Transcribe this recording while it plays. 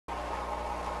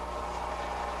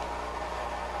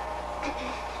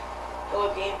Hello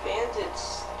game fans,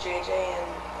 it's JJ and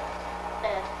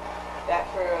Ed. back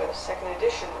for a second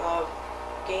edition of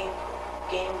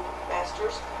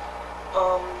GameMasters.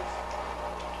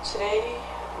 Today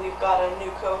we've got a new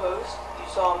co-host. You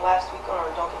saw him last week on our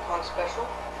Donkey Kong special.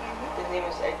 His name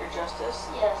is Edgar Justice.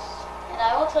 Yes, and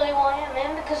I will tell you why I am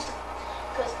in because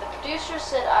the producers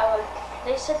said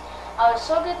they said I was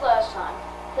so good last time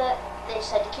that they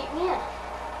said to keep me in.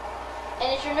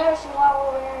 And if you're noticing why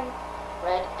we're wearing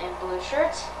red and blue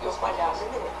shirts, You'll find out in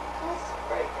a minute. yes.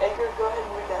 Right, Edgar, go ahead and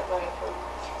read that letter from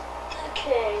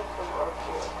our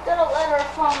viewer. Got a letter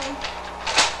from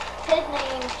kid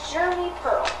named Jeremy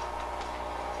Pearl.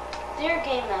 Dear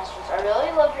Game Masters, I really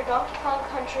loved your Donkey Kong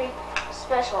Country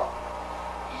special.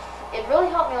 It really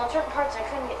helped me on certain parts I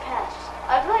couldn't get past.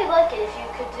 I'd really like it if you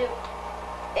could do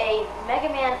a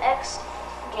Mega Man X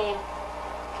game.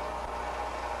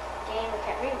 I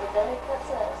can't read what the heck that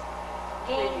says.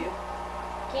 Preview.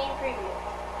 Game preview.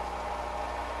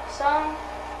 Son,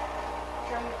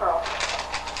 Jeremy Pearl.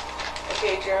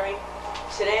 Okay, Jeremy.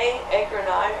 Today, Edgar and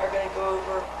I are going to go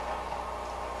over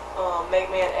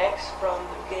Mega Man X from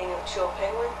the beginning of Chill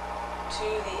Penguin to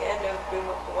the end of Boom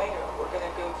Up the Wanger. We're going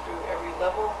to go through every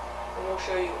level and we'll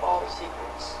show you all the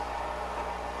secrets.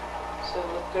 So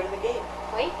let's go to the game.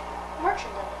 Wait,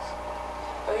 merchandise.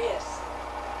 Oh yes.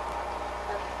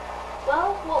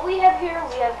 Well, what we have here,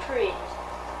 we have created.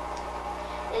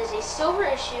 It is a silver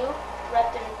issue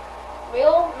wrapped in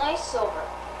real nice silver.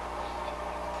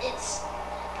 It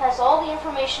has all the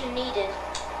information needed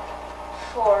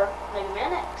for Mega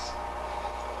Man X.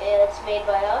 It's made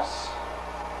by us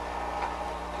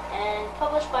and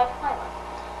published by Prima.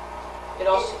 It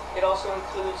also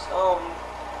includes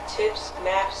tips,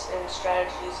 maps, and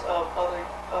strategies of other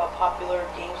popular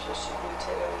games for Super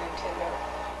Nintendo, Nintendo,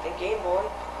 and Game Boy.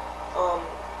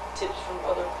 Tips from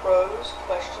other pros,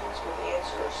 questions with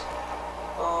answers,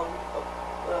 a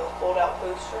fold-out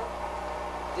poster.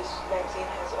 This magazine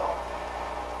has it all.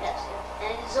 Yes,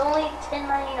 and it is only $10.99.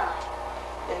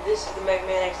 And this is the Mega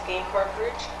Man X game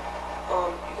cartridge.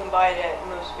 You can buy it at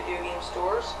most video game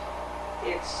stores.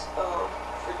 It's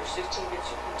for your 16-bit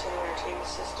Super Nintendo Entertainment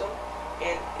System,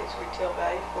 and its retail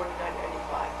value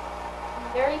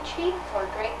 $49.95. Very cheap for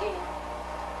a great game.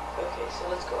 Okay, so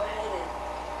let's go ahead and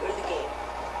go to the game.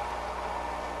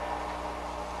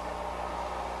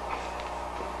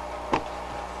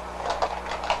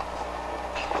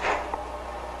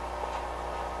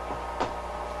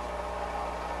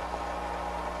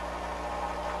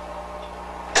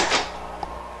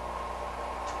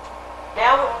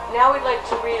 Now we'd like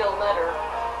to read a letter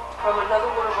from another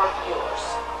one of our viewers.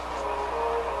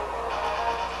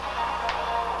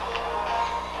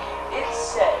 It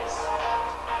says,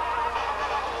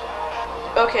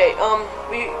 okay,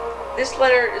 this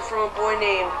letter is from a boy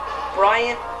named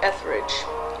Brian Etheridge.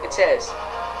 It says,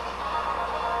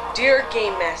 Dear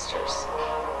Game Masters,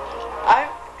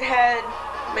 I've had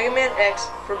Mega Man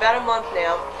X for about a month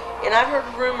now, and I've heard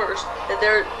rumors that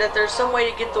there's some way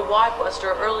to get the Y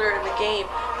Buster earlier in the game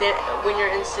than when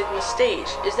you're in Sigma stage.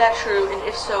 Is that true? And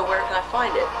if so, where can I find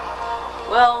it?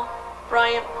 Well,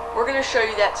 Brian, we're gonna show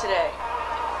you that today.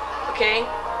 Okay?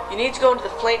 You need to go into the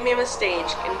Flame Mammoth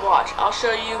stage and watch. I'll show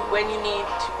you when you need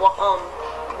to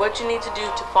what you need to do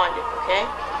to find it. Okay?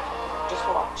 Just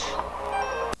watch.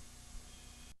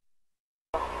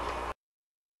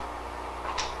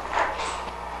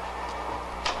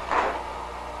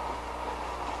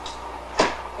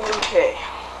 Okay.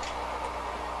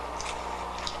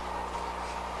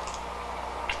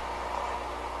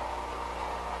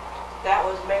 That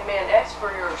was Mega Man X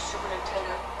for your Super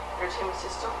Nintendo Entertainment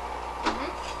System.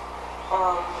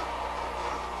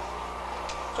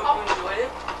 Hope you enjoyed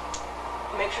it.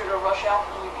 Make sure to rush out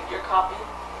when you get your copy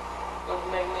of the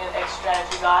Mega Man X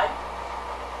Strategy Guide.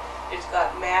 It's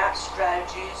got maps,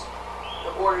 strategies,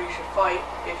 the order you should fight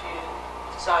if you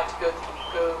decide to go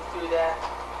through that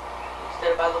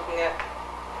instead of by looking at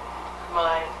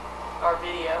our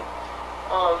video.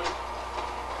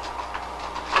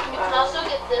 You can also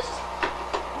get this.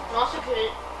 You can also get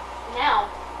it now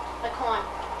by calling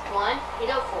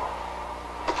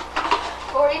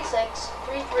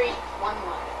 1-800-486-3311.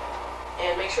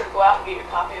 And make sure to go out and get your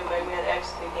copy of Mega Man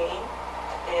X the game,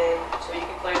 and so you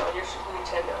can play it on your Super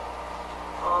Nintendo.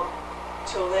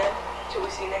 Till then, till we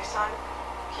see you next time,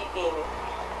 keep gaming.